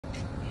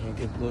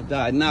Get a little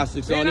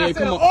diagnostics on Man, there.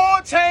 Come on.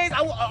 Oil change.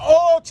 I want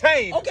oil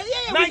change. Okay,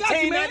 yeah, we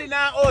got you, man.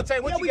 1999 oil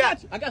change. What Yeah, you we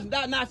got? you. I got some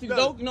diagnostics, Look,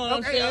 though. You know what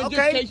I'm saying? okay.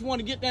 Just in case you want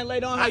to get that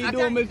later on. How you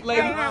doing, Miss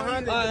Lady? All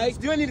right.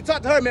 You don't need to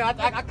talk to her, man.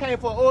 I came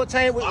for an oil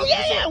change. Oh,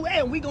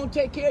 yeah. We going to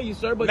take care of you,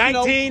 sir. But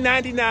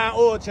 1999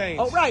 oil change.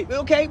 Oh, right.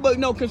 Okay. But,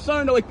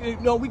 concern,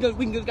 though, we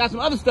got some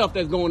other stuff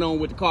that's going on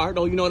with the car,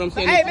 though. You know what I'm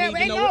saying? Hey, man,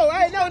 ain't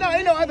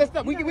no other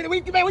stuff. We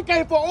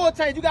came for an oil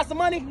change. You got some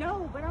money?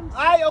 No, but I'm... All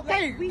right,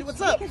 okay.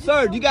 What's up?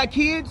 Sir, you got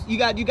kids? You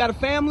got a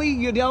family?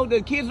 You know,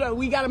 the kids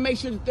we got to make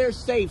sure that they're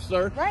safe,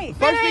 sir. Right.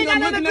 First thing I'm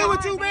nothing looking to do at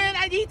with you, man.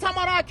 He talking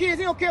about our kids.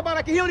 He don't care about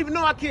our kids. He don't even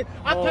know our kids.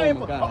 I Oh, came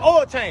my for an God.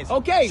 oil change.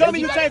 Okay. Show me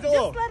you change the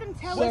oil. Just let him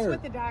tell Sir, us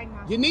what the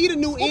diagnosis. You need a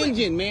new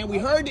engine, man. We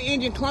heard the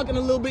engine clunking a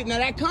little bit. Now,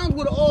 that comes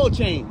with an oil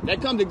change.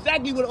 That comes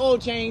exactly with an oil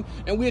change.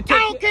 And we'll take I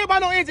don't care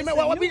about no engine, man.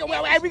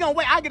 We gonna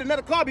wait. I'll get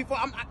another car before.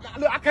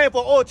 I came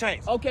for an oil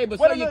change. Okay, but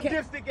where so the you little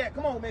can't... dipstick at?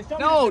 Come on, man. Show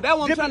me No, the that's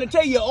what I'm dip- trying to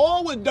tell you.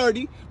 Oil was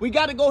dirty. We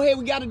got to go ahead.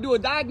 We got to do a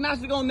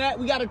diagnostic on that.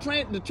 We got to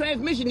the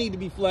transmission need to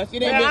be flushed.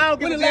 It ain't Man, been, I don't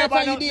give when a the damn last about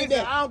time no, you did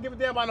listen, that? I don't give a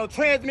damn about no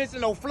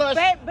transmission, no flush.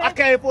 But I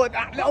came for it.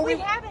 we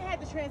haven't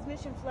had the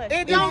transmission flushed.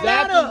 It don't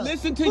Exactly. matter.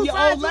 Listen to Who your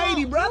signed old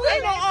lady, off? brother.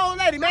 Ain't no old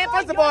lady, man. I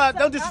First like of all, yours,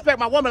 don't disrespect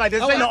my woman like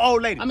this. This ain't no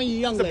old lady. I mean,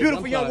 young it's lady. a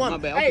beautiful I'm young sorry,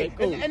 woman. my bad. Okay, Hey,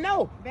 cool. and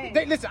no,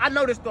 Babe. listen, I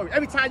know this story.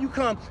 Every time you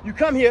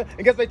come here, and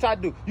guess what they try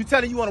to do? You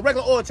tell her you want a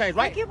regular oil change,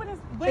 right?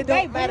 But don't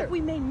babe, what matter. if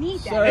we may need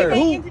that? Sir,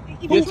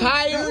 Your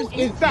tires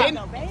is... Stop.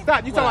 though, babe.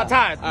 Stop. You talking about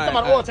tires. You All talking right,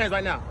 about all oil right. change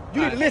right now.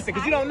 You All need to right. listen,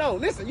 because you don't know.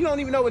 Listen, you don't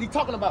even know what he's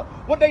talking about.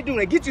 What they do,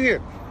 they get you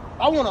here.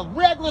 I want a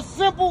regular,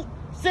 simple,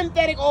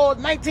 synthetic oil,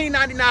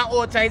 1999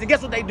 oil change. And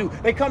guess what they do?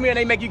 They come here and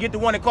they make you get the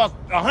one that costs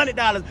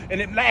 $100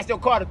 and it lasts your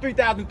car to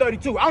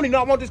 $3,032. I don't even know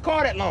I want this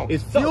car that long.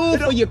 It's fuel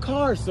for your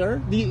car,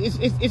 sir.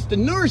 It's the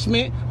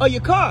nourishment of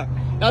your car.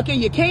 Okay,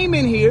 you came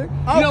in here.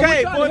 Okay, we're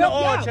trying for to the help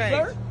oil you out, change.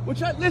 sir. We're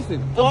trying.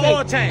 Listen, For okay.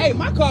 oil change. Hey,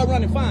 my car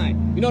running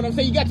fine. You know what I'm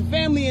saying? You got your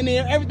family in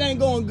there, everything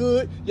going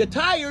good. Your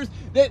tires,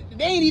 they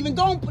ain't even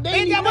going. They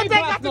ain't even what made they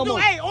pops got to no do? more.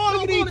 Hey, oil Look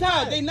at on these the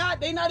tires. tires.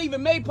 They not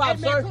even made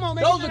pops, Hey, man, sir. come on,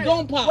 man, Those you are know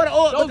gone that. pops. What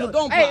oil- Those are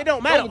gone pops. Hey, it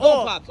don't matter. Those are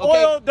gone pops.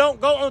 Okay. Oil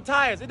don't go on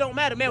tires. It don't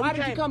matter, man. Why we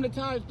did came, you come to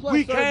Tires Plus,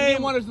 we sir? came You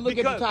didn't want us to look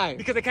at the tires.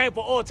 Because they came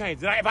for oil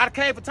change. If I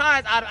came for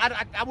tires,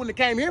 I wouldn't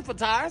have came here for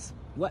tires.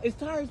 Well, it's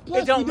Tires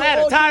Plus. It don't We do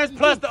matter. oil Tires changes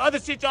plus too. the other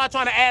shit y'all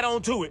trying to add on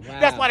to it. Wow.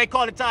 That's why they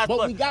call it Tires But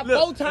Plus. we got Look,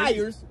 4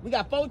 tires. We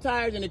got 4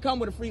 tires, and they come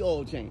with a free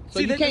oil change. So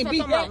See, you this can't what I'm beat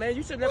talking that, about, man.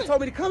 You should have never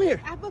told me to come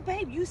here. But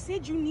babe, you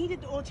said you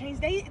needed the oil change.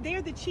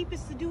 They're the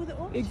cheapest to do the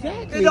oil change.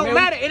 Exactly. It don't man.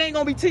 matter. It ain't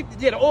gonna be cheap.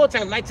 Yeah, the oil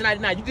change was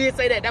 $19.99. You did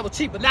say that. That was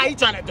cheap. But now you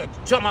trying to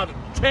jump out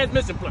the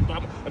transmission plug,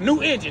 a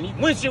new engine,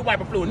 windshield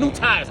wiper fluid, new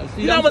tires.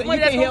 See, You know how much money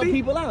you that's can't gonna help be?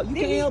 people out. You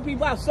can't help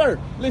people out, sir.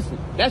 Listen,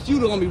 that's you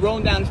that's gonna be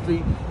rolling down the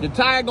street. The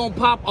tire gonna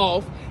pop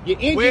off. Your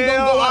engine gonna go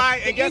Well, all out.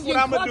 right, The and guess what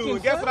engine I'm gonna do? clucking,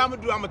 And guess sir. what I'm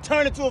gonna do? I'm gonna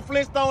turn it to a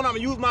Flintstone. I'm gonna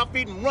use my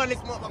feet and run this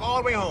motherfucker all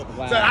the way home.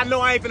 Wow. So I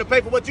know I ain't finna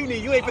pay for what you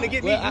need. You ain't finna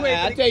get me. Well, You ain't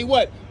I finna tell you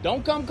what,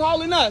 don't come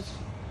calling us.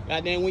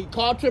 Goddamn, we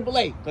call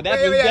AAA, because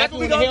that's that's exactly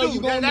what we what the hell gonna you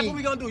do. gonna That's need. what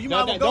we gonna do. You No,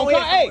 might as well don't go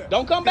come, ahead hey, somewhere.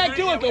 don't come back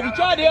to us, because we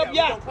tried to help you We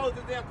out. gonna close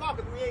this damn car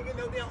because we ain't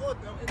getting no damn oil.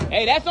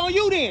 Hey, that's on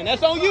you then.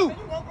 That's on you.